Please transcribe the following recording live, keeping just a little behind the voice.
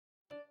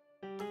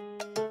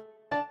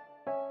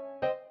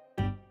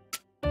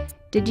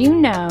Did you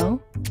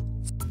know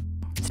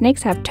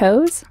snakes have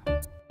toes?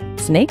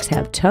 Snakes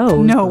have toes?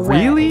 No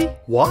way. Really?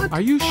 What?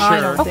 Are you sure? I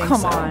don't Oh, think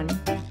come so. on.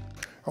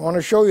 I want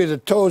to show you the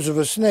toes of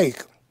a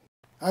snake.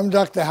 I'm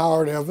Dr.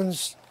 Howard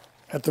Evans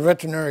at the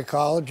Veterinary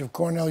College of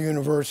Cornell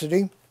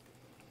University.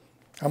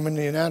 I'm in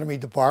the anatomy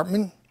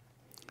department.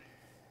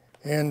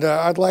 And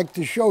I'd like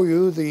to show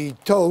you the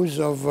toes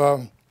of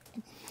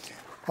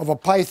a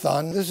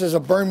python. This is a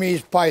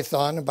Burmese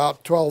python,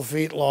 about 12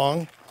 feet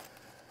long.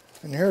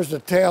 And here's the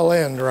tail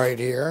end right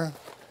here.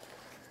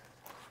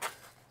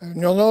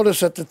 And you'll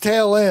notice at the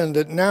tail end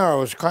it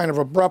narrows kind of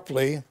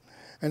abruptly.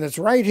 And it's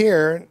right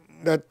here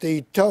that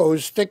the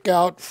toes stick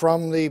out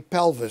from the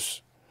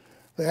pelvis.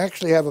 They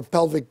actually have a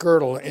pelvic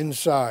girdle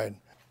inside.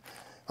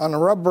 On a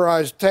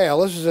rubberized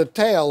tail, this is a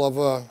tail of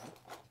a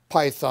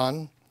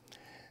python.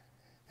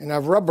 And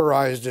I've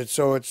rubberized it,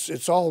 so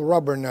it's all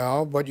rubber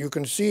now. But you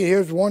can see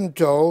here's one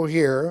toe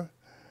here,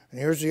 and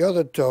here's the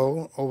other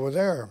toe over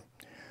there.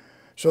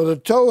 So the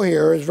toe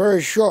here is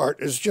very short.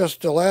 It's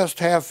just the last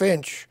 ½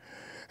 inch.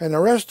 And the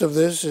rest of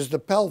this is the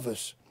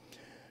pelvis.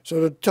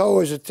 So the toe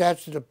is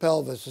attached to the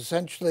pelvis.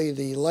 Essentially,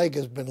 the leg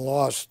has been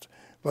lost,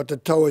 but the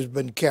toe has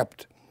been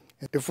kept.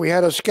 If we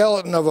had a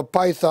skeleton of a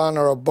python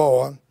or a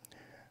boa,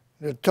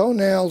 the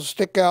toenails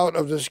stick out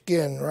of the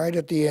skin right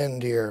at the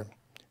end here,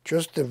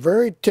 just the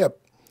very tip.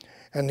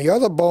 And the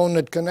other bone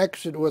that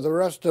connects it with the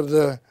rest of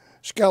the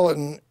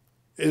skeleton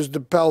is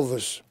the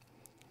pelvis.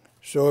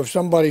 So if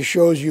somebody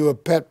shows you a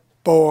pet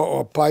boa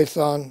or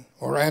python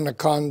or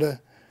anaconda,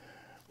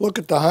 look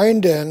at the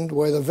hind end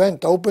where the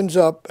vent opens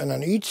up, and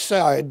on each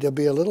side there'll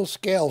be a little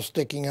scale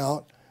sticking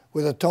out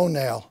with a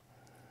toenail.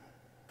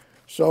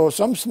 So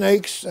some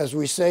snakes, as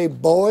we say,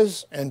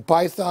 boas and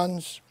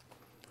pythons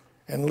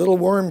and little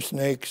worm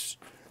snakes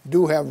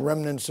do have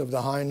remnants of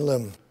the hind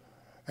limb.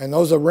 And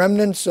those are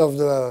remnants of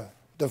the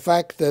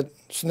fact that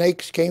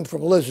snakes came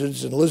from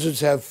lizards, and lizards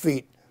have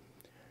feet.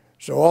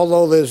 So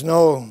although there's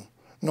no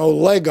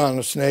leg on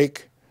a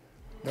snake,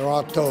 there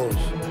are toes.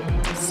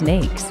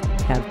 Snakes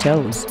have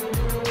toes.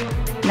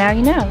 Now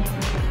you know.